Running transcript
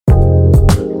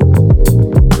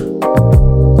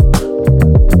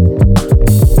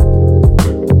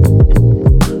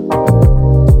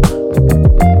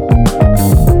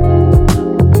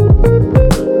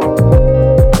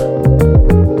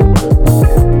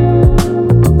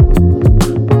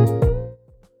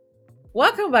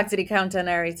Welcome back to the Counter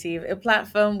Narrative, a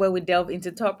platform where we delve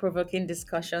into thought-provoking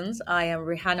discussions. I am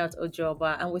Rihanna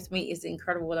Ojoba, and with me is the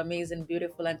incredible, amazing,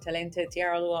 beautiful, and talented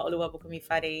Tiara Oluwabukumi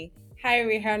Fade. Hi,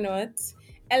 Rehanot.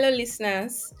 Hello,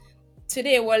 listeners.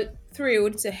 Today, we're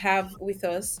thrilled to have with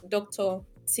us Dr.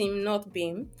 Tim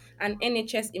Northbeam, an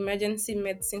NHS emergency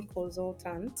medicine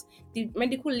consultant, the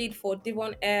medical lead for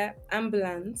Devon Air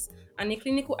Ambulance, and a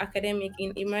clinical academic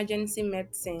in emergency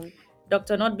medicine.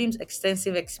 Dr. Notbeam's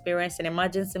extensive experience in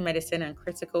emergency medicine and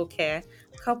critical care,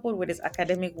 coupled with his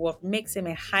academic work, makes him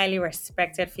a highly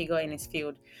respected figure in his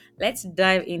field. Let's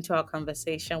dive into our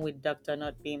conversation with Dr.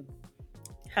 Notbeam.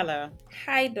 Hello.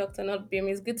 Hi, Dr. Northbeam.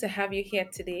 It's good to have you here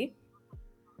today.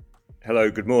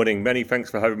 Hello, good morning. Many thanks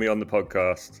for having me on the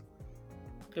podcast.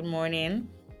 Good morning.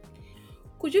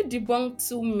 Could you debunk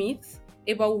two myths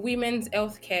about women's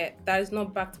healthcare that is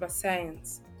not backed by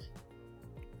science?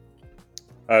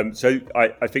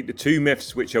 I think the two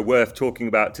myths which are worth talking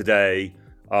about today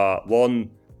are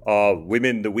one, are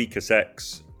women the weaker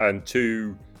sex, and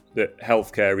two, that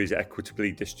healthcare is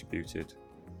equitably distributed.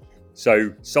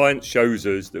 So science shows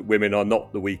us that women are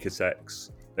not the weaker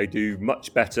sex. They do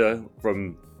much better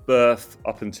from birth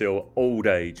up until old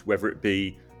age, whether it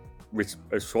be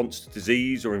response to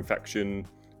disease or infection,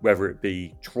 whether it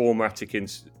be traumatic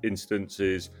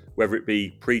instances, whether it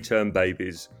be preterm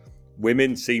babies.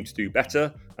 Women seem to do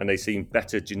better, and they seem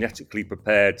better genetically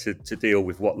prepared to deal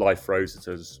with what life throws at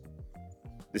us.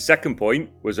 The second point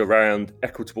was around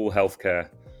equitable healthcare.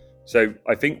 So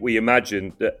I think we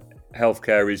imagine that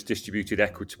healthcare is distributed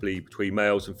equitably between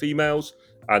males and females,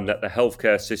 and that the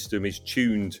healthcare system is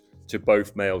tuned to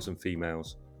both males and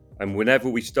females. And whenever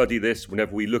we study this,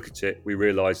 whenever we look at it, we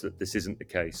realise that this isn't the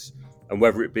case. And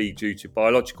whether it be due to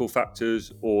biological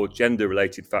factors or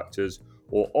gender-related factors,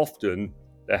 or often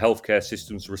the healthcare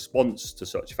system's response to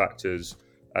such factors,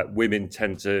 women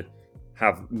tend to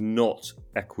have not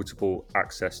equitable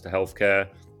access to healthcare.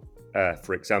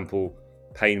 For example,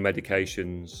 pain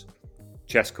medications,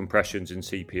 chest compressions in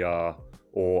CPR,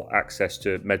 or access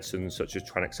to medicines such as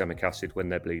tranexamic acid when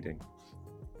they're bleeding.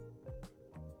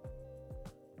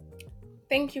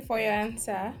 Thank you for your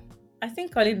answer. I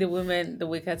think calling the women the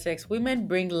weaker sex, women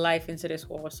bring life into this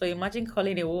world. So imagine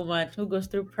calling a woman who goes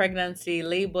through pregnancy,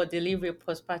 labor, delivery,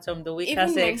 postpartum the weaker Even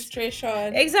sex.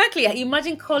 menstruation. Exactly.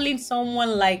 Imagine calling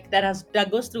someone like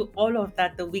that goes through all of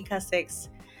that the weaker sex.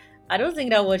 I don't think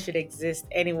that word should exist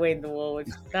anywhere in the world.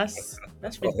 That's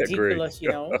ridiculous,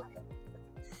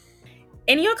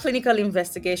 In your clinical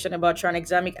investigation about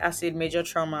tranexamic acid major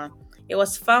trauma, it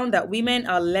was found that women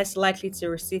are less likely to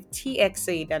receive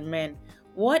TXA than men.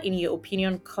 What, in your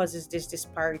opinion, causes this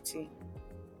disparity?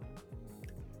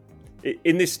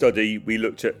 In this study, we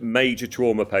looked at major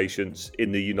trauma patients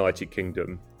in the United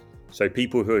Kingdom, so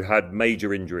people who had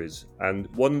major injuries.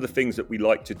 And one of the things that we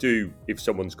like to do if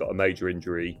someone's got a major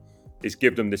injury is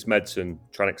give them this medicine,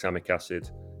 tranexamic acid,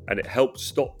 and it helps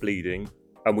stop bleeding.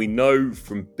 And we know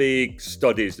from big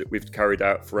studies that we've carried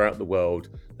out throughout the world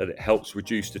that it helps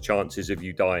reduce the chances of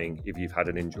you dying if you've had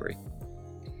an injury.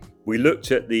 We looked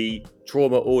at the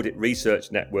Trauma Audit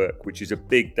Research Network, which is a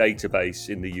big database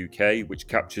in the UK, which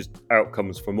captures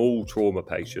outcomes from all trauma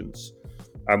patients.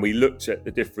 And we looked at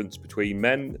the difference between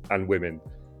men and women.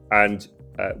 And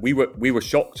we were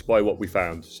shocked by what we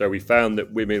found. So we found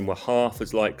that women were half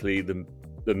as likely than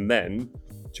men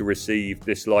to receive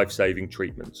this life-saving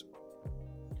treatment.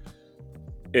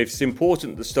 It's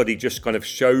important the study just kind of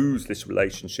shows this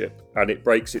relationship, and it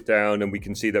breaks it down, and we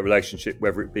can see the relationship,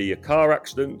 whether it be a car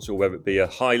accident or whether it be a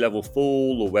high level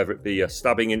fall or whether it be a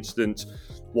stabbing incident,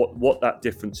 what that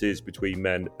difference is between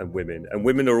men and women. And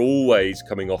women are always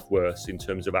coming off worse in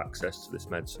terms of access to this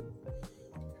medicine.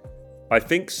 I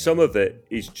think some of it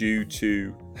is due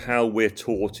to how we're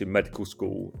taught in medical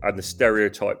school and the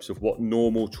stereotypes of what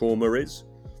normal trauma is.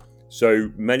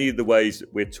 So many of the ways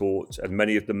that we're taught and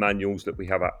many of the manuals that we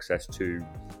have access to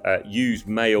use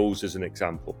males as an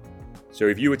example. So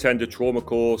if you attend a trauma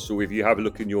course or if you have a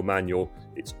look in your manual,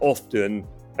 it's often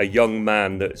a young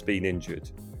man that's been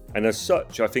injured. And as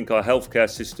such, I think our healthcare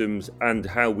systems and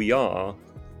how we are,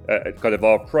 kind of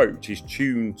our approach is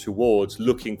tuned towards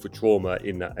looking for trauma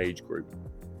in that age group.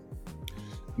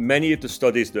 Many of the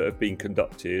studies that have been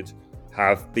conducted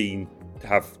have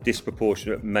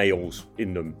disproportionate males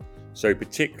in them. So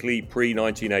particularly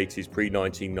pre-1980s,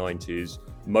 pre-1990s,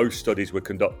 most studies were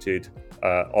conducted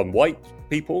on white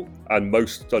people, and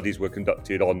most studies were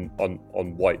conducted on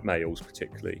white males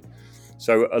particularly.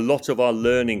 So a lot of our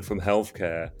learning from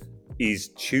healthcare is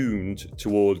tuned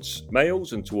towards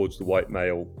males and towards the white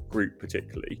male group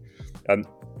particularly.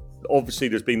 Obviously,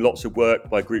 there's been lots of work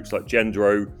by groups like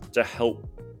Gendro to help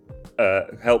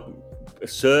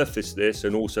surface this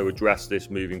and also address this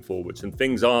moving forwards. And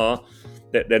things are,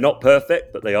 they're not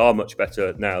perfect, but they are much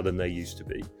better now than they used to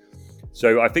be.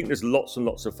 So I think there's lots and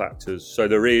lots of factors. So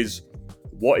there is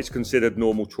what is considered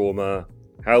normal trauma,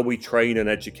 how we train and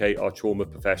educate our trauma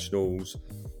professionals.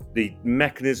 The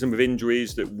mechanism of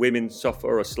injuries that women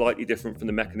suffer are slightly different from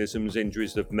the mechanisms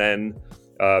injuries of men.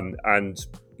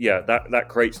 That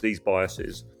creates these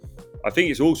biases. I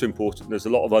think it's also important, there's a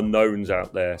lot of unknowns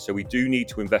out there. So we do need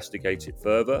to investigate it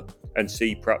further and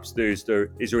see perhaps is there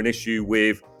an issue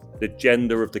with the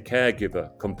gender of the caregiver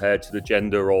compared to the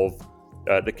gender of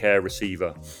the care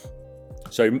receiver.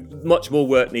 So much more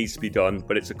work needs to be done,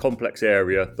 but it's a complex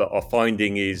area that our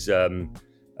finding is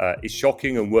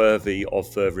shocking and worthy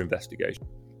of further investigation.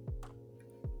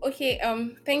 Okay,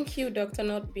 thank you, Dr.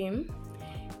 Notbeam.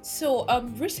 So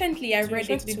recently I read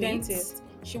a the tweet. dentist.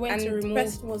 She went to And the remove.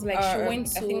 person was like, she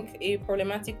went I to- think a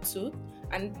problematic tooth,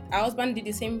 and her husband did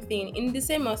the same thing in the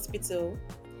same hospital,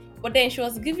 but then she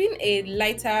was given a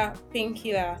lighter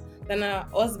painkiller than her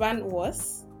husband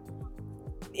was.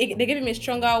 They gave him a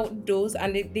stronger dose,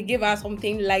 and they gave her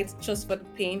something light just for the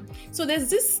pain. So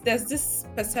there's this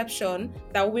perception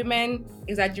that women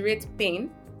exaggerate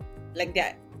pain, like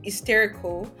they're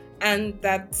hysterical, and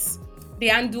that they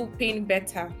handle pain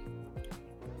better,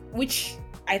 which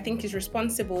I think is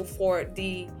responsible for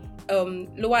the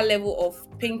lower level of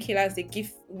painkillers they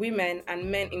give women and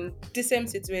men in the same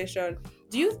situation.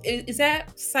 Is there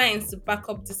science to back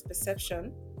up this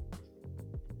perception?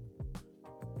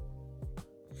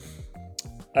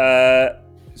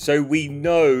 So we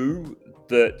know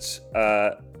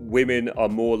that women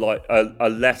are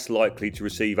less likely to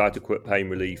receive adequate pain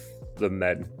relief than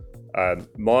men.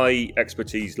 My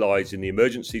expertise lies in the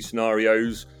emergency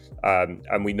scenarios,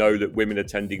 and we know that women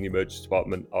attending the emergency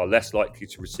department are less likely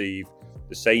to receive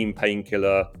the same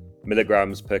painkiller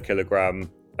milligrams per kilogram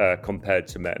compared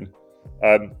to men.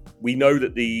 We know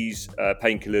that these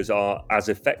painkillers are as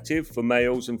effective for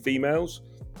males and females,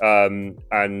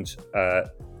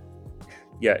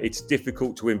 it's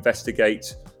difficult to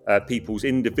investigate people's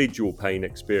individual pain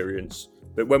experience.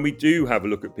 But when we do have a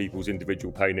look at people's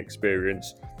individual pain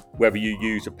experience, whether you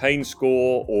use a pain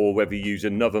score or whether you use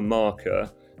another marker,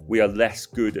 we are less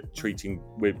good at treating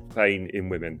with pain in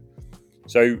women.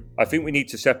 So I think we need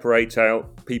to separate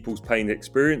out people's pain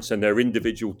experience and their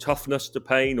individual toughness to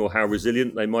pain or how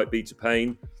resilient they might be to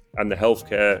pain and the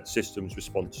healthcare system's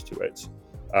response to it.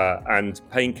 And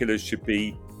painkillers should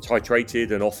be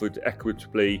titrated and offered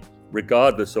equitably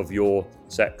regardless of your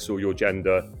sex or your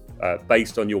gender,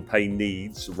 based on your pain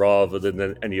needs rather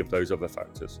than any of those other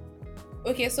factors.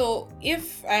 Okay, so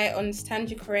if I understand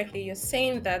you correctly, you're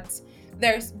saying that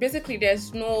there's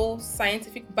no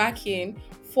scientific backing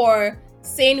for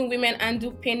saying women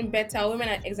handle pain better, women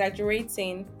are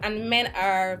exaggerating, and men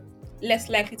are less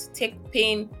likely to take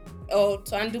pain or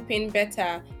to handle pain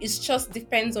better. It just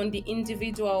depends on the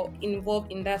individual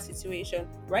involved in that situation,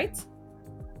 right?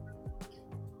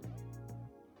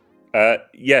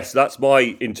 Yes, that's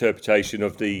my interpretation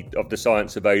of the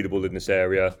science available in this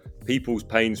area. People's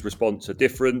pains response are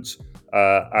different,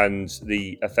 and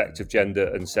the effect of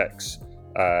gender and sex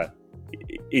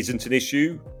isn't an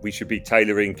issue. We should be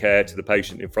tailoring care to the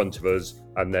patient in front of us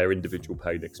and their individual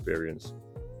pain experience.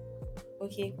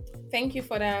 Okay, thank you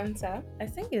for the answer. I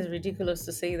think it's ridiculous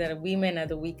to say that women are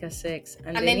the weaker sex,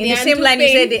 and then then in they the same handle line you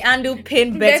pain say they handle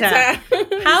pain better.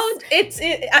 How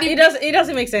it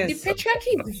doesn't make sense. The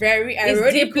patriarchy is very It's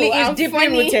ironical and deeply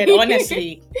funny. rooted,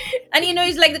 honestly. And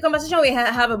it's like the conversation we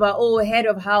have about head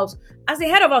of house. As the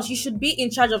head of house, you should be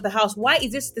in charge of the house. Why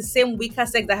is this the same weaker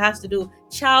sex that has to do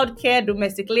childcare,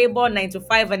 domestic labor, 9 to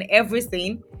 5, and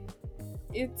everything?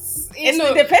 It's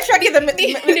The patriarchy.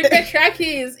 the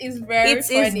patriarchy is very It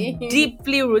funny. is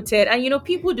deeply rooted, and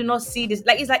people do not see this.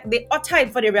 It's like they utter it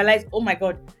before they realize, oh my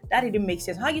god, that didn't make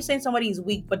sense. How are you saying somebody is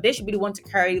weak, but they should be the one to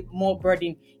carry more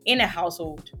burden in a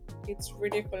household? It's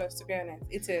ridiculous, to be honest.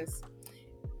 It is.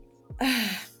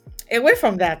 Away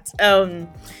from that,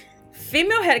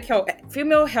 female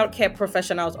healthcare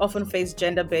professionals often face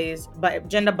gender bias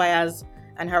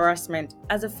and harassment.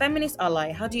 As a feminist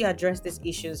ally, how do you address these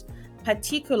issues,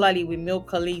 particularly with male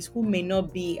colleagues who may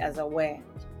not be as aware?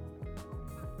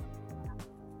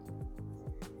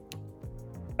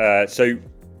 So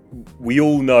we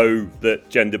all know that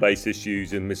gender-based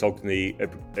issues and misogyny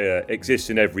exist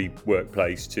in every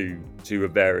workplace to a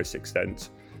various extent.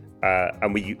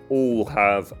 And we all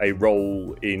have a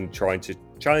role in trying to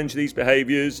challenge these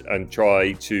behaviours and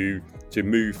try to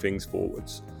move things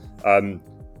forwards.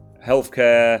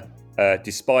 Healthcare,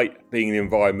 despite being an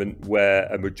environment where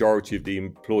a majority of the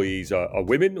employees are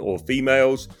women or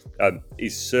females,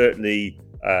 is certainly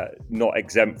not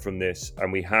exempt from this,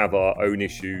 and we have our own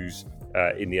issues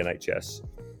in the NHS.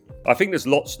 I think there's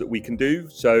lots that we can do.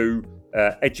 So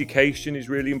education is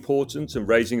really important, and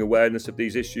raising awareness of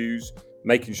these issues,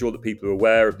 making sure that people are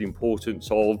aware of the importance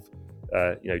of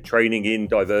training in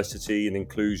diversity and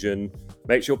inclusion,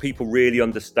 make sure people really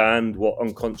understand what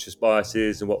unconscious bias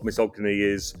is and what misogyny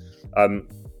is.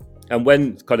 And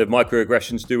when kind of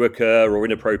microaggressions do occur or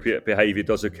inappropriate behaviour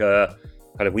does occur,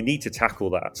 we need to tackle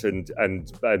that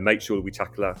and make sure that we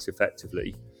tackle that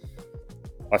effectively.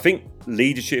 I think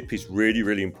leadership is really,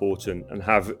 really important, and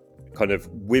have kind of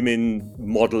women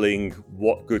modelling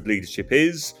what good leadership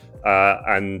is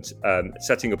and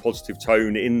setting a positive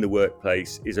tone in the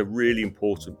workplace is a really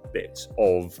important bit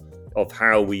of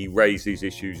how we raise these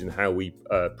issues and how we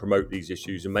promote these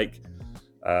issues and make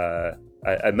our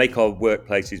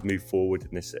workplaces move forward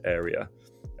in this area.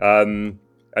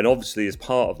 And obviously, as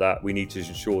part of that, we need to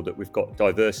ensure that we've got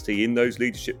diversity in those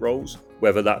leadership roles,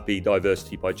 whether that be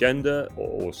diversity by gender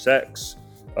or sex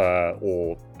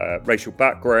or racial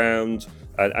background,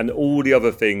 and all the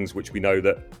other things which we know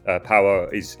that power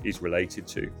is related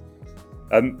to.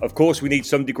 Of course, we need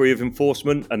some degree of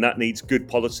enforcement, and that needs good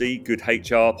policy, good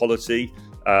HR policy,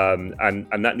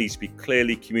 and that needs to be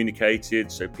clearly communicated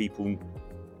so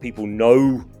people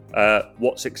know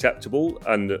what's acceptable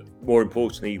and, more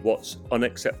importantly, what's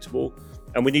unacceptable.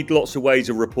 And we need lots of ways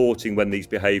of reporting when these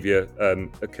behaviour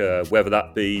occur, whether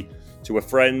that be to a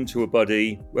friend, to a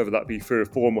buddy, whether that be through a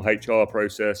formal HR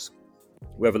process,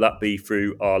 whether that be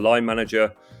through our line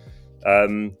manager.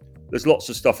 There's lots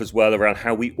of stuff as well around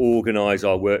how we organise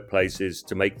our workplaces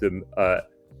to make them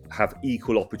have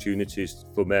equal opportunities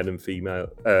for men and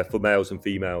for males and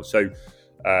females. So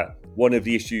one of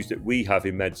the issues that we have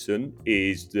in medicine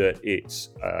is that it's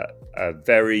a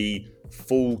very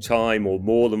full-time or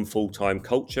more than full-time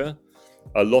culture.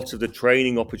 A lot of the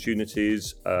training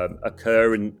opportunities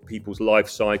occur in people's life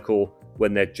cycle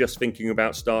when they're just thinking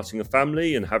about starting a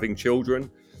family and having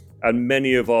children. And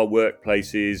many of our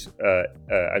workplaces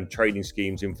and training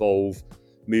schemes involve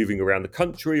moving around the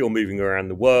country or moving around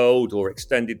the world or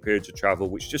extended periods of travel,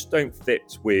 which just don't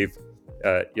fit with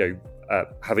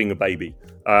having a baby.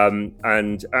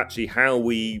 And actually how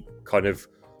we kind of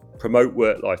promote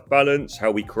work-life balance,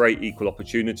 how we create equal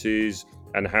opportunities,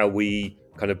 and how we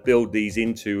kind of build these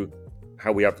into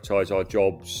how we advertise our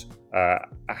jobs,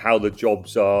 how the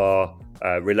jobs are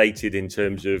related in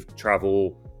terms of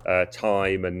travel,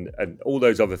 time, and all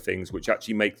those other things, which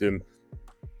actually make them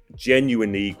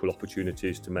genuinely equal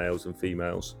opportunities to males and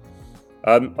females.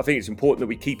 I think it's important that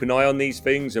we keep an eye on these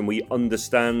things and we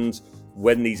understand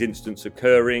when these incidents are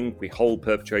occurring, we hold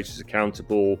perpetrators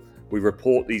accountable, we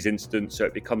report these incidents so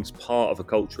it becomes part of a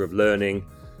culture of learning.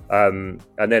 And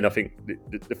then I think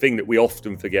the thing that we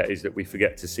often forget is that we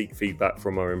forget to seek feedback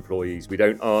from our employees. We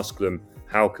don't ask them,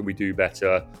 how can we do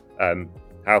better?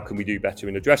 How can we do better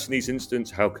in addressing these incidents?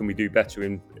 How can we do better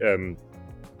in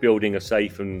building a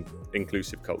safe and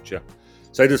inclusive culture?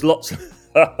 So there's lots,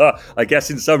 I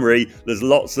guess in summary, there's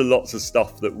lots and lots of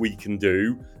stuff that we can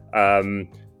do. And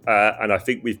I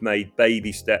think we've made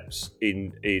baby steps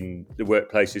in the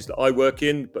workplaces that I work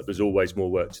in, but there's always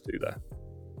more work to do there.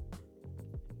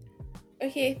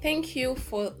 Okay, thank you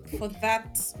for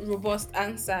that robust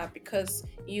answer, because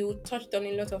you touched on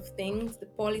a lot of things, the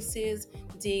policies,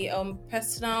 the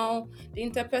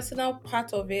interpersonal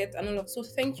part of it, and all of. So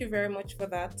thank you very much for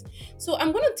that. So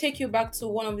I'm going to take you back to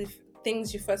one of the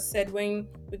things you first said when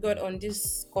we got on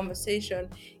this conversation.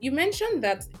 You mentioned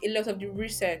that a lot of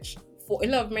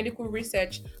medical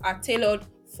research are tailored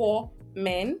for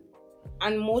men,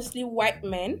 and mostly white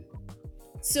men.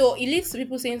 So it leads to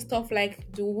people saying stuff like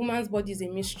the woman's body is a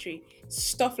mystery,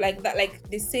 stuff like that. Like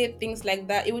they say things like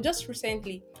that. It was just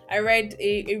recently I read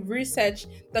a research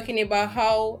talking about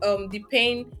how the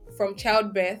pain from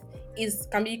childbirth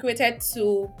can be equated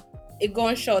to a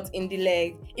gunshot in the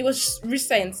leg. It was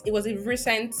recent. It was a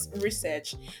recent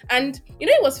research, and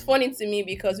it was funny to me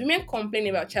because women complain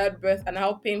about childbirth and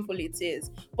how painful it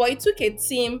is, but it took a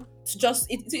team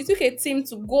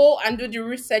to go and do the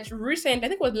research recent. I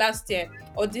think it was last year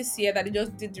or this year that they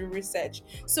just did the research.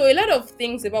 So a lot of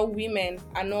things about women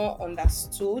are not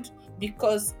understood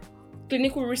because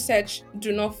clinical research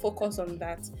do not focus on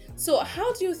that. So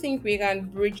how do you think we can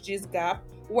bridge this gap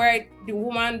where the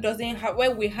woman doesn't have,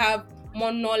 where we have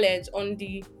more knowledge on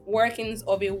the workings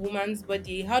of a woman's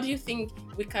body? How do you think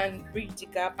we can bridge the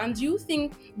gap? And do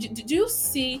you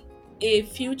see a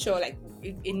future, like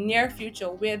a near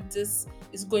future, where this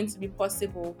is going to be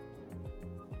possible?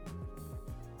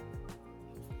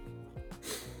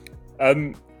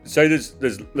 So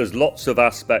there's lots of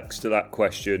aspects to that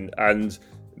question, and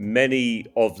many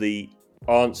of the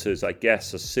answers, I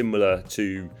guess, are similar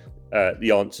to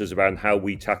the answers around how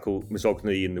we tackle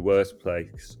misogyny in the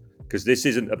workplace. Because this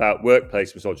isn't about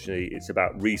workplace misogyny, it's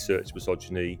about research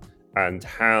misogyny, and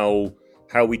how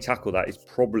we tackle that is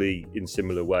probably in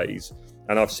similar ways.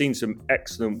 And I've seen some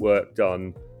excellent work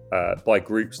done by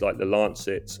groups like the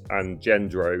Lancet and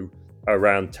Gendro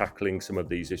around tackling some of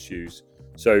these issues.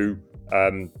 So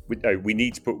we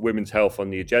need to put women's health on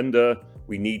the agenda.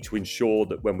 We need to ensure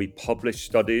that when we publish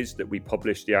studies, that we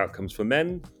publish the outcomes for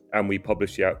men and we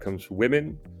publish the outcomes for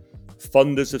women.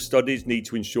 Funders of studies need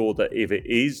to ensure that if it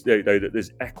is, that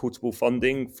there's equitable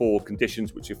funding for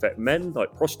conditions which affect men,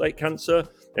 like prostate cancer,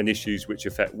 and issues which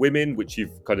affect women, which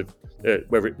you've kind of,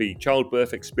 whether it be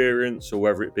childbirth experience or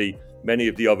whether it be many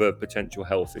of the other potential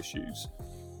health issues.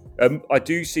 I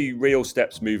do see real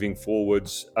steps moving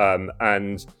forwards,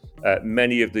 and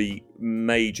many of the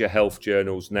major health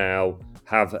journals now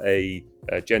have a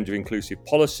gender inclusive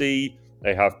policy.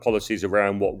 They have policies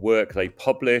around what work they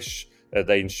publish.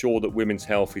 They ensure that women's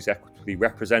health is equitably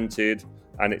represented,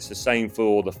 and it's the same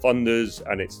for the funders,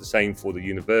 and it's the same for the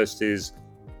universities.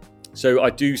 So I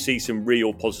do see some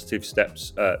real positive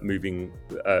steps moving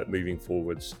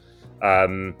forwards.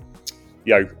 And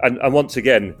once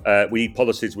again, we need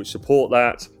policies which support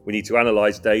that. We need to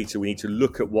analyse data. We need to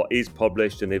look at what is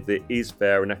published and if it is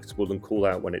fair and equitable, and call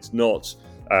out when it's not.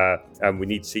 And we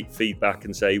need to seek feedback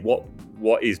and say what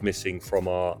is missing from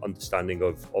our understanding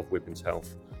of women's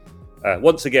health.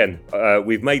 Once again,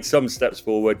 we've made some steps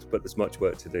forward, but there's much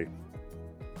work to do.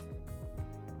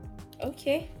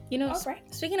 Okay.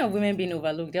 Speaking of women being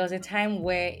overlooked, there was a time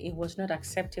where it was not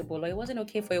acceptable, or it wasn't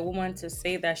okay for a woman to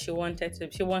say that she wants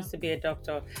to be a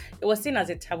doctor. It was seen as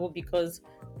a taboo because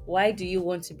why do you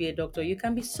want to be a doctor? You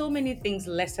can be so many things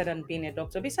lesser than being a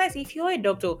doctor. Besides, if you're a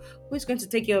doctor, who's going to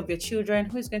take care of your children?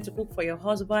 Who's going to cook for your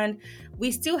husband?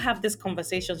 We still have these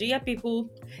conversations. You hear people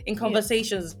in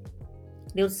conversations,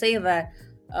 they'll say that,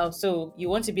 so you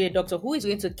want to be a doctor, who is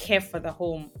going to care for the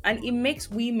home? And it makes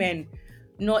women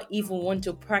not even want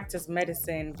to practice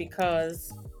medicine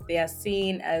because they are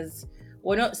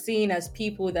we're not seen as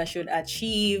people that should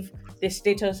achieve the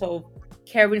status of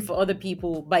caring for other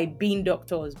people by being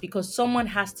doctors, because someone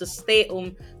has to stay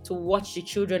home to watch the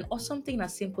children, or something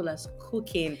as simple as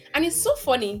cooking. And it's so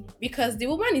funny because the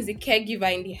woman is a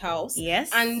caregiver in the house.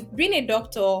 Yes. And being a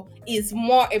doctor is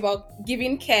more about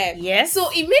giving care. Yes.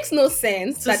 So it makes no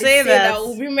sense to say that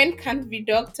women can't be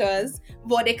doctors,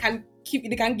 but they can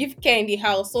give care in the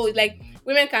house. So it's like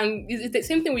women it's the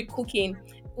same thing with cooking.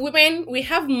 Women, we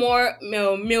have more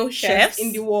male chefs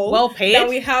in the world, well paid, than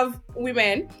we have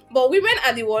women, but women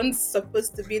are the ones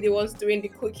supposed to be the ones doing the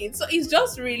cooking. So it's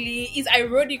just it's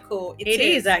ironical. It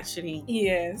is actually.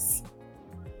 Yes.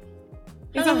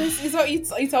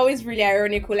 It's always really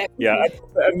ironical. Like,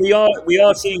 and we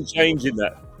are seeing change in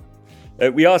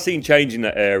that. We are seeing change in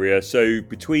that area. So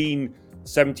between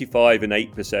 75 and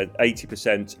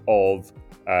 80% of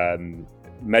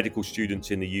medical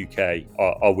students in the UK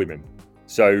are women.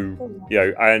 So,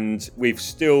 and we've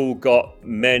still got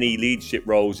many leadership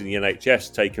roles in the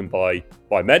NHS taken by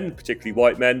men, particularly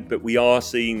white men, but we are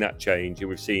seeing that change, and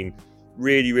we've seen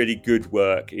really, really good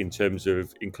work in terms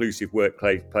of inclusive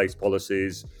workplace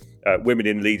policies, women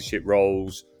in leadership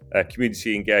roles,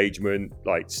 community engagement,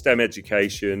 like STEM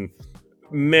education,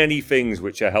 many things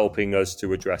which are helping us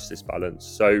to address this balance.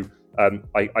 So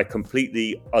I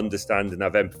completely understand and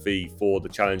have empathy for the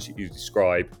challenge that you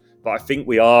describe. But I think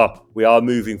we are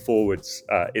moving forwards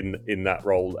in that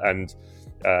role, and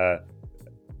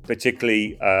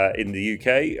particularly in the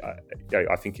UK,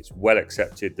 I think it's well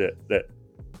accepted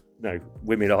that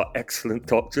women are excellent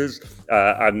doctors,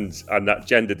 and that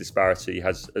gender disparity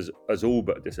has all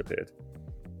but disappeared.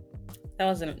 That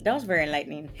was very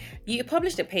enlightening. You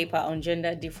published a paper on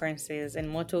gender differences in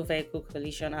motor vehicle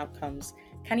collision outcomes.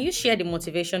 Can you share the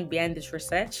motivation behind this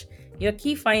research, your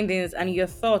key findings, and your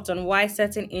thoughts on why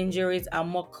certain injuries are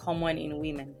more common in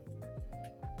women?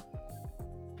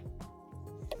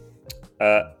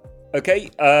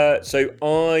 So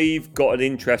I've got an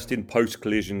interest in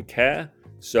post-collision care.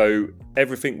 So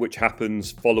everything which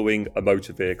happens following a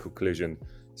motor vehicle collision.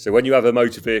 So when you have a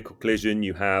motor vehicle collision,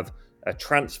 you have a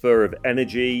transfer of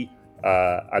energy,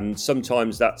 and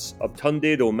sometimes that's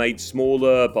obtunded or made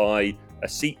smaller by a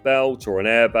seatbelt or an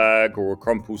airbag or a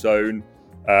crumple zone.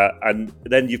 And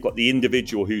then you've got the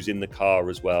individual who's in the car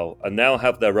as well, and now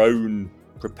have their own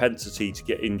propensity to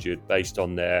get injured based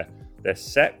on their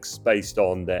sex, based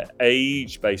on their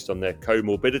age, based on their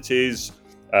comorbidities,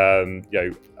 and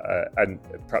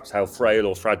perhaps how frail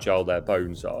or fragile their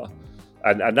bones are.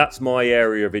 And that's my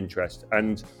area of interest.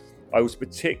 And I was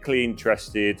particularly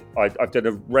interested. I've done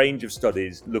a range of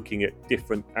studies looking at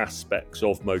different aspects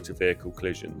of motor vehicle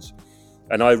collisions.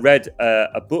 And I read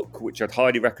a book which I'd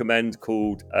highly recommend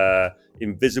called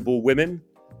Invisible Women.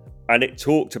 And it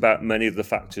talked about many of the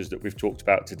factors that we've talked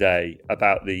about today,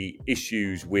 about the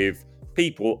issues with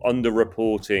people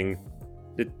underreporting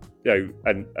the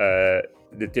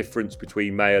difference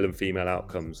between male and female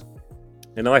outcomes.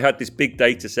 And I had this big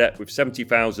data set with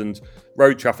 70,000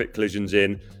 road traffic collisions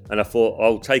in, and I thought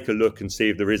I'll take a look and see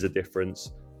if there is a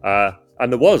difference.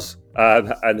 And there was.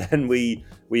 And then we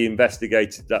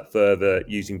investigated that further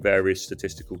using various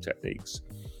statistical techniques.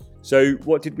 So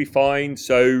what did we find?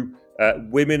 So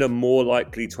women are more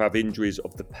likely to have injuries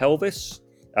of the pelvis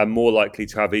and more likely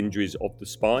to have injuries of the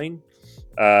spine.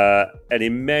 And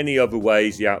in many other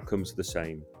ways, the outcomes are the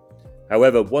same.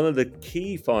 However, one of the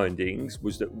key findings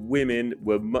was that women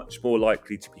were much more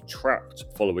likely to be trapped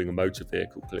following a motor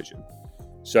vehicle collision.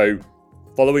 So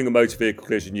following a motor vehicle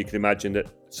collision, you can imagine that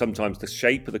sometimes the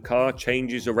shape of the car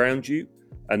changes around you,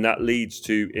 and that leads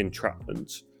to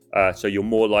entrapment. So you're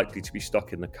more likely to be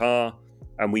stuck in the car.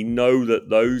 And we know that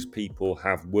those people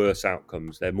have worse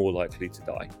outcomes. They're more likely to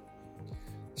die.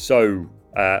 So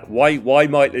why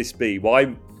might this be?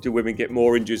 Why do women get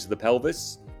more injuries of the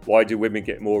pelvis? Why do women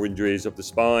get more injuries of the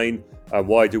spine? And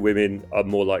why do women are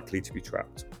more likely to be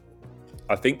trapped?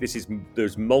 I think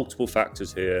there's multiple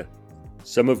factors here,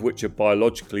 some of which are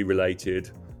biologically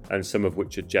related and some of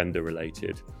which are gender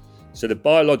related. So the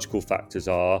biological factors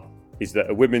is that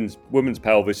a woman's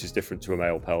pelvis is different to a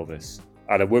male pelvis.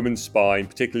 And a woman's spine,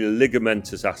 particularly the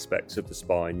ligamentous aspects of the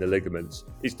spine, the ligaments,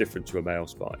 is different to a male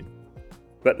spine.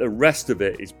 But the rest of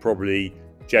it is probably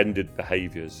gendered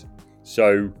behaviours.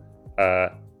 So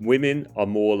women are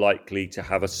more likely to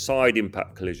have a side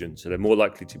impact collision. So they're more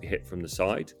likely to be hit from the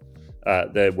side,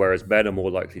 whereas men are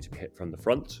more likely to be hit from the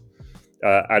front.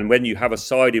 And when you have a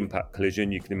side impact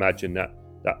collision, you can imagine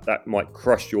that might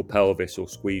crush your pelvis or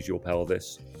squeeze your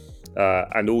pelvis.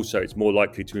 And also it's more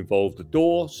likely to involve the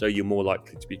door, so you're more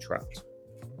likely to be trapped.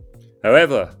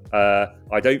 However,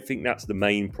 I don't think that's the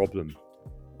main problem.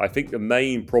 I think the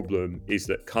main problem is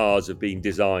that cars have been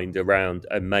designed around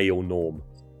a male norm.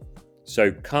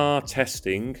 So car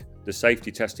testing, the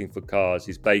safety testing for cars,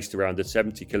 is based around a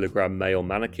 70 kilogram male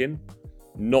mannequin,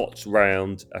 not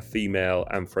around a female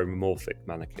anthropomorphic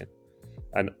mannequin.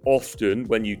 And often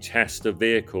when you test a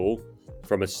vehicle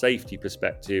from a safety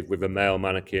perspective with a male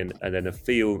mannequin and then a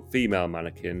female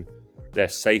mannequin, their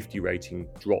safety rating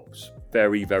drops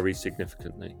very, very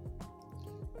significantly.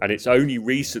 And it's only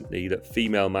recently that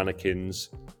female mannequins,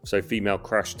 so female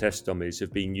crash test dummies,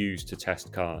 have been used to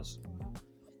test cars.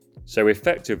 So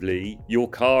effectively, your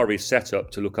car is set up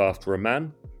to look after a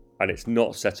man, and it's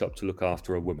not set up to look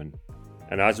after a woman.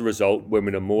 And as a result,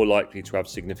 women are more likely to have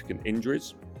significant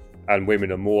injuries, and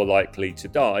women are more likely to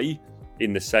die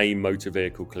in the same motor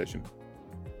vehicle collision.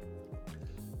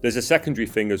 There's a secondary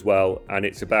thing as well, and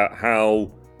it's about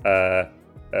how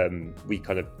we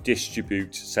kind of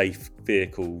distribute safe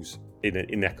vehicles in an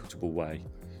inequitable way.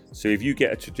 So if you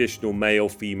get a traditional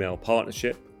male-female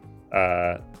partnership,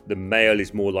 the male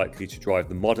is more likely to drive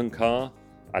the modern car,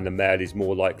 and the male is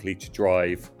more likely to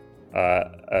drive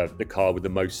the car with the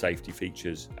most safety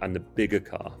features and the bigger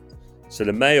car. So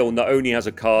the male not only has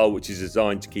a car which is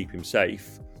designed to keep him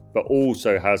safe, but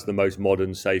also has the most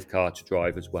modern, safe car to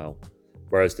drive as well.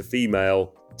 Whereas the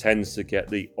female tends to get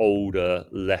the older,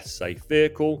 less safe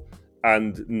vehicle,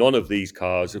 and none of these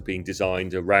cars have been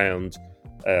designed around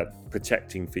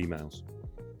protecting females.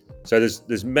 So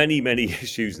there's many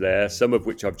issues there, some of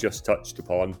which I've just touched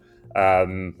upon,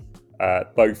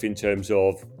 both in terms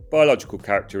of biological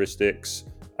characteristics,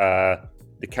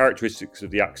 the characteristics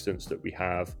of the accidents that we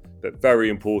have, but very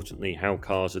importantly, how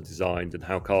cars are designed and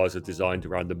how cars are designed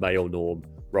around the male norm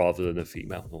rather than a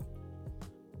female norm.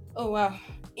 Oh wow.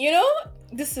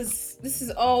 This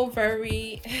is all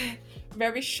very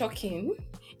very shocking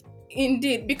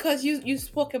indeed, because you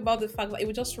spoke about the fact that it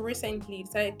was just recently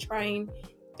started trying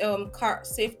car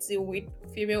safety with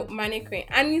female mannequin,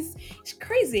 and it's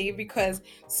crazy because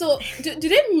do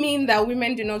they mean that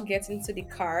women do not get into the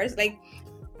cars? Like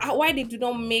why they do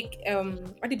not make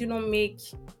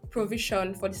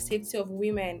provision for the safety of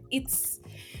women?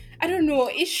 I don't know,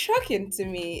 it's shocking to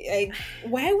me. Like,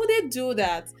 why would they do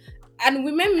that? And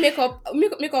women make up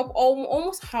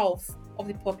almost half of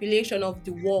the population of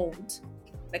the world,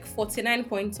 like 49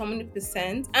 point something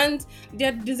percent, and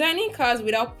they're designing cars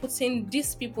without putting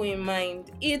these people in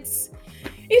mind. It's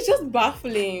just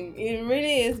baffling. It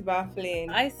really is baffling.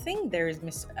 I think there is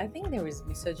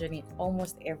misogyny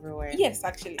almost everywhere. Yes,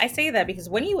 actually. I say that because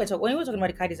when we were talking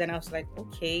about the car design, I was like,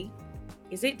 okay,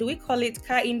 do we call it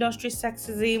car industry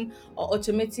sexism or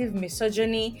automotive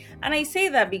misogyny? And I say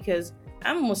that because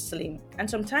I'm Muslim, and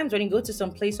sometimes when you go to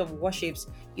some place of worships,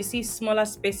 you see smaller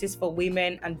spaces for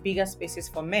women and bigger spaces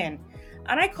for men.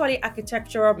 And I call it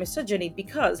architectural misogyny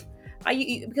because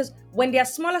when there are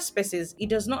smaller spaces, it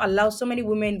does not allow so many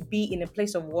women be in a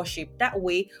place of worship. That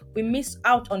way, we miss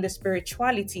out on the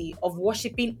spirituality of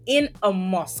worshiping in a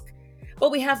mosque. But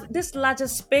we have these larger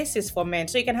spaces for men,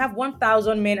 so you can have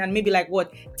 1,000 men and maybe like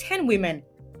what 10 women.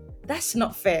 That's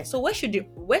not fair. So where should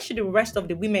the rest of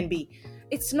the women be?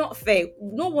 It's not fair.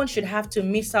 No one should have to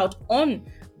miss out on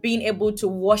being able to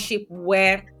worship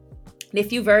where they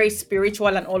feel very spiritual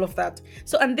and all of that.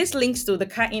 So, and this links to the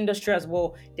car industry as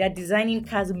well. They are designing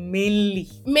cars Mainly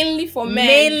for men.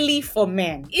 mainly for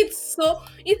men. It's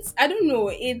I don't know.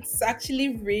 It's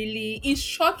actually it's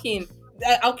shocking.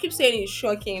 I'll keep saying it's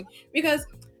shocking because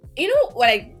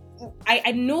like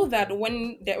I know that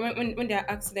when there are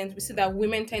accidents, we see that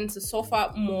women tend to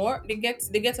suffer more. They get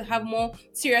to have more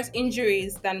serious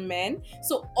injuries than men.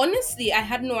 So honestly, I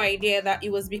had no idea that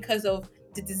it was because of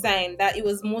the design, that it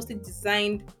was mostly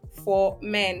designed for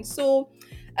men. So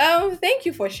thank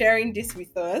you for sharing this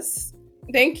with us.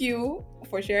 Thank you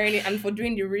for sharing it and for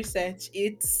doing the research.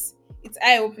 It's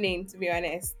eye-opening, to be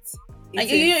honest.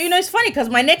 It's funny because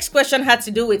my next question had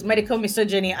to do with medical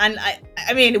misogyny, and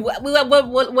I mean,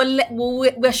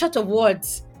 we're short of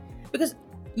words because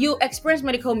you experience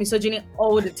medical misogyny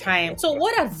all the time. So,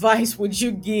 what advice would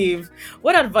you give?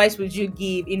 What advice would you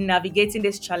give in navigating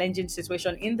this challenging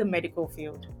situation in the medical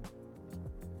field?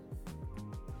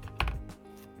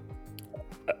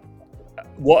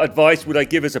 What advice would I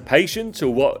give as a patient,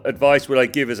 or what advice would I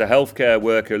give as a healthcare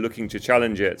worker looking to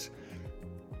challenge it?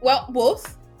 Well,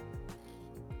 both.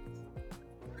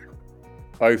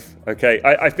 Both. Okay.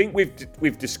 I think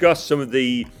we've discussed some of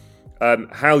the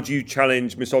how do you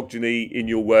challenge misogyny in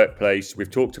your workplace. We've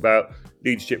talked about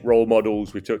leadership role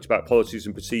models. We've talked about policies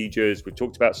and procedures. We've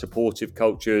talked about supportive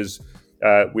cultures.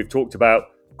 We've talked about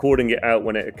calling it out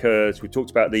when it occurs. We've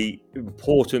talked about the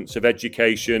importance of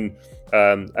education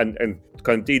and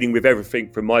kind of dealing with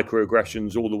everything from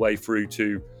microaggressions all the way through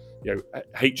to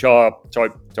HR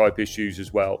type issues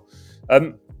as well.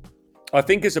 I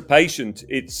think as a patient,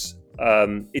 it's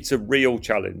a real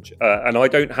challenge, and I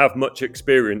don't have much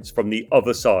experience from the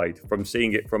other side, from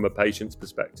seeing it from a patient's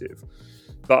perspective.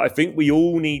 But I think we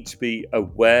all need to be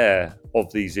aware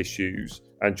of these issues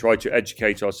and try to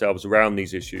educate ourselves around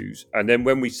these issues. And then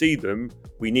when we see them,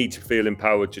 we need to feel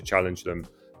empowered to challenge them.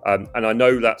 And I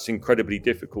know that's incredibly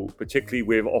difficult, particularly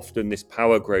with often this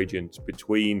power gradient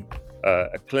between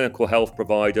a clinical health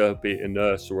provider, be it a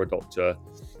nurse or a doctor,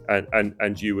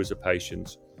 and you as a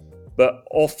patient. But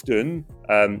often,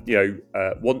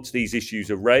 once these issues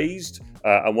are raised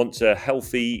and once a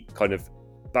healthy, kind of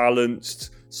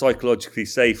balanced, psychologically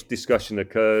safe discussion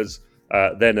occurs,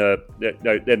 then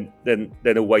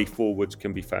a way forward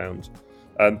can be found.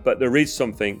 But there is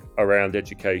something around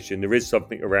education. There is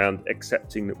something around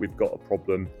accepting that we've got a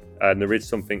problem, and there is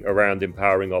something around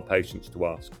empowering our patients to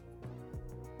ask.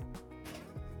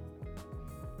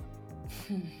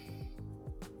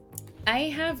 I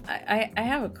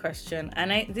have a question,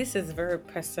 and this is very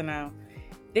personal.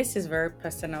 This is very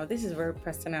personal.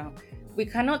 We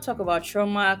cannot talk about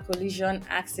trauma, collision,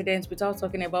 accidents without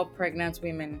talking about pregnant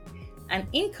women. And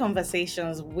in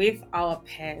conversations with our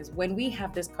peers, when we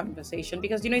have this conversation,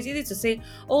 because it's easy to say,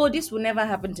 "Oh, this will never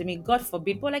happen to me, God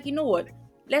forbid." But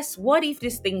what if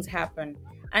these things happen?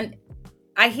 And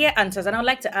I hear answers, and I'd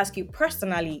like to ask you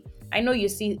personally. I know you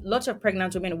see lots of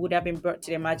pregnant women would have been brought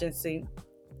to the emergency.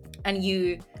 And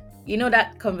you know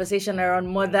that conversation around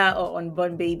mother or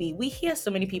unborn baby. We hear so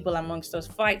many people amongst us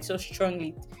fight so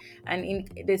strongly, and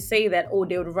they say that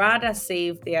they would rather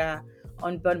save their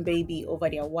unborn baby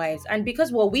over their wives. And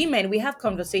because we're women, we have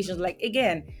conversations like,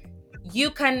 again,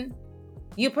 you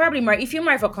probably marry. If you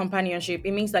marry for companionship,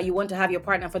 it means that you want to have your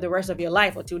partner for the rest of your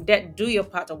life, or to do your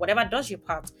part, or whatever does your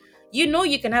part.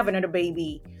 You can have another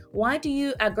baby. Why do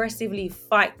you aggressively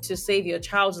fight to save your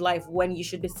child's life when you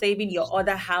should be saving your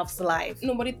other half's life?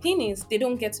 No, but the thing is, they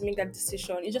don't get to make that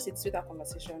decision. It's just a Twitter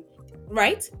conversation,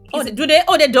 right? Do they?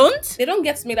 Oh, they don't? They don't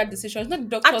get to make that decision. It's not the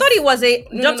doctor. I thought it was a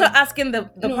doctor asking the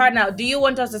partner, "Do you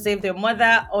want us to save the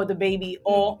mother or the baby?"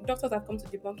 Or doctors have come to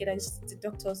debunk it. That it's the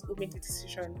doctors who make the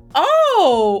decision.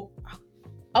 Oh,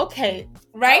 okay,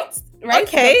 right,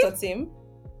 okay. Dr. Tim.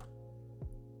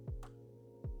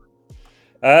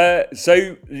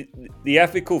 So the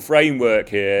ethical framework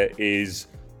here is,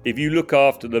 if you look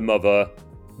after the mother,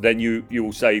 then you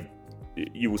will save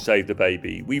the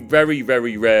baby. We very,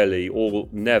 very rarely or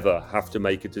never have to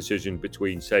make a decision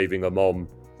between saving a mom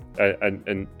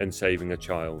and saving a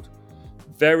child.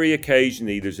 Very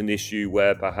occasionally, there's an issue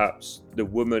where perhaps the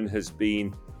woman has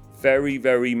been very,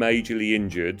 very majorly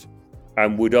injured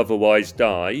and would otherwise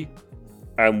die,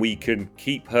 and we can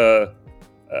keep her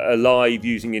alive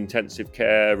using intensive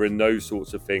care and those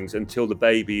sorts of things until the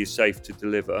baby is safe to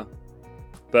deliver.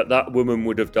 But that woman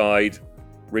would have died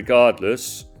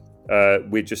regardless.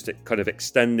 We're just kind of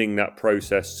extending that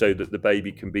process so that the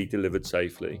baby can be delivered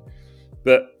safely.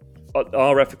 But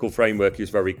our ethical framework is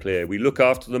very clear. We look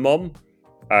after the mom,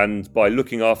 and by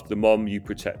looking after the mom, you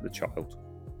protect the child.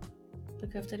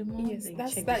 Look after the mom. Yes, then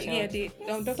that's check that. the Yeah,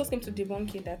 child. the doctors came to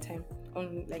debunk it that time.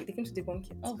 They came to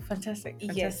debunk it. Oh, fantastic!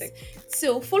 Yes. Fantastic.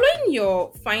 So, following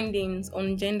your findings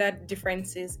on gender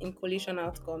differences in collision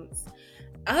outcomes,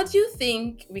 how do you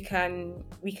think we can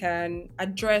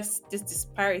address these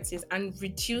disparities and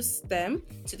reduce them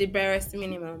to the barest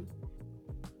minimum?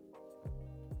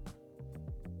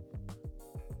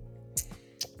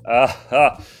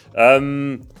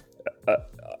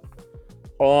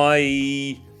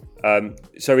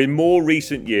 So in more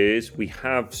recent years, we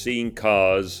have seen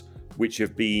cars which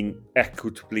have been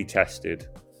equitably tested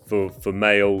for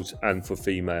males and for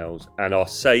females, and are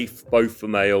safe both for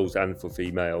males and for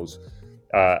females.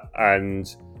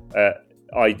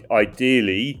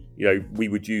 Ideally, we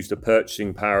would use the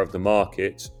purchasing power of the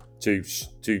market to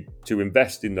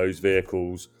invest in those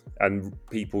vehicles, and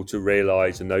people to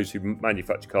realise, and those who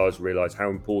manufacture cars realise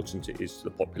how important it is to the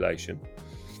population.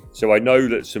 So I know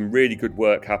that some really good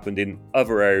work happened in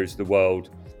other areas of the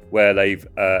world where they've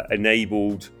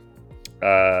enabled,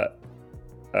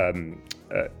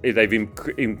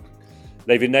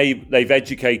 they've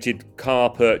educated car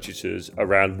purchasers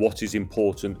around what is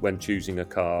important when choosing a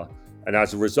car, and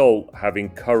as a result have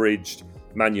encouraged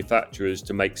manufacturers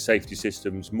to make safety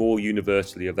systems more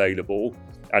universally available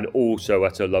and also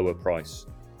at a lower price.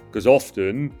 Because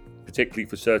often, particularly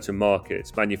for certain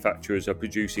markets, manufacturers are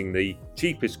producing the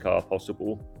cheapest car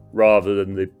possible rather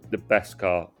than the best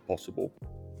car possible.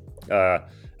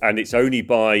 And it's only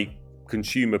by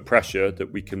consumer pressure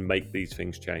that we can make these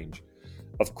things change.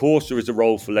 Of course, there is a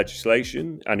role for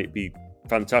legislation, and it'd be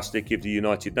fantastic if the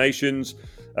United Nations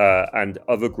and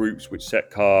other groups which set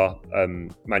car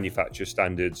manufacturer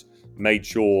standards made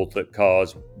sure that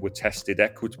cars were tested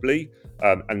equitably,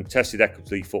 and tested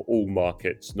equitably for all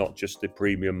markets, not just the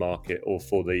premium market or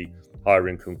for the higher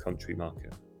income country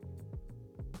market.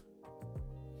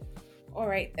 All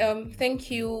right. Thank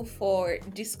you for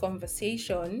this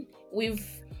conversation. We've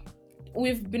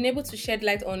been able to shed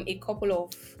light on a couple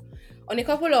of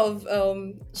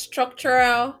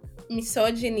structural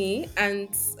misogyny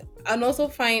and also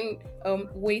find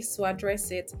ways to address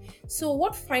it. So,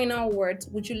 what final words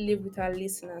would you leave with our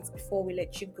listeners before we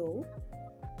let you go?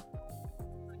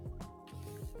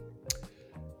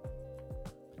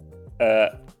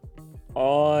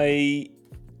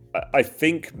 I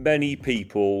think many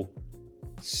people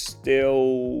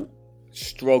still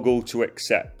struggle to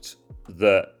accept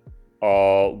that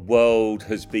our world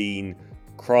has been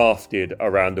crafted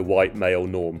around a white male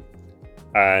norm.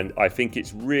 And I think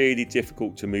it's really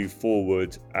difficult to move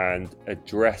forward and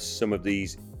address some of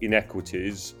these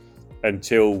inequities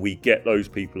until we get those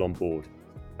people on board.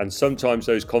 And sometimes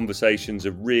those conversations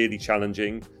are really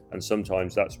challenging, and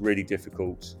sometimes that's really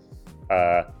difficult.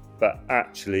 But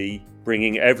actually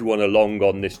bringing everyone along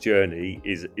on this journey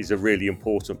is a really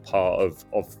important part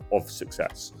of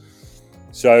success.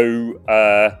 So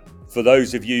for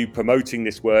those of you promoting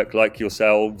this work like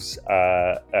yourselves,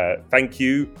 thank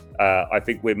you. I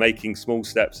think we're making small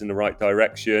steps in the right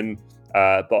direction,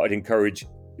 but I'd encourage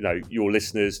your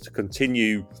listeners to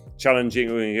continue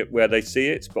challenging it where they see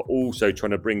it, but also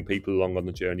trying to bring people along on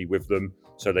the journey with them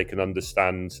so they can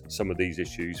understand some of these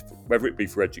issues, whether it be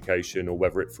for education or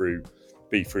whether it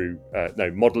be through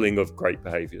modelling of great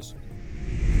behaviours.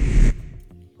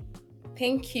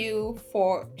 Thank you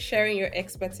for sharing your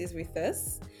expertise with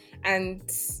us, and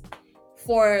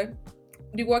for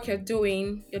the work you're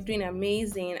doing. You're doing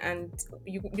amazing, and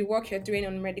the work you're doing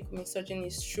on medical misogyny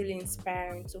is truly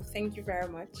inspiring. So thank you very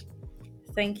much.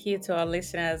 Thank you to our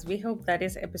listeners. We hope that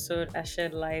this episode has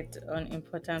shed light on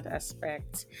important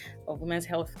aspects of women's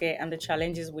healthcare and the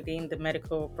challenges within the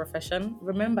medical profession.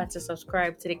 Remember to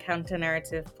subscribe to the Counter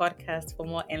Narrative podcast for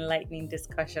more enlightening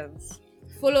discussions.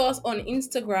 Follow us on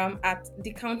Instagram at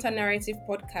the Counter Narrative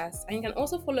Podcast, and you can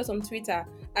also follow us on Twitter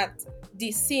at the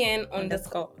CN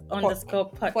underscore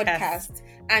podcast.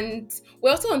 And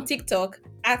we're also on TikTok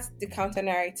at the Counter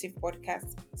Narrative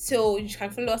Podcast. So you can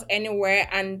follow us anywhere,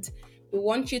 and we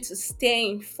want you to stay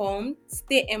informed,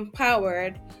 stay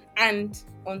empowered, and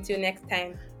until next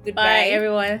time, goodbye. Bye,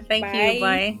 everyone. Thank Bye. you.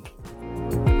 Bye.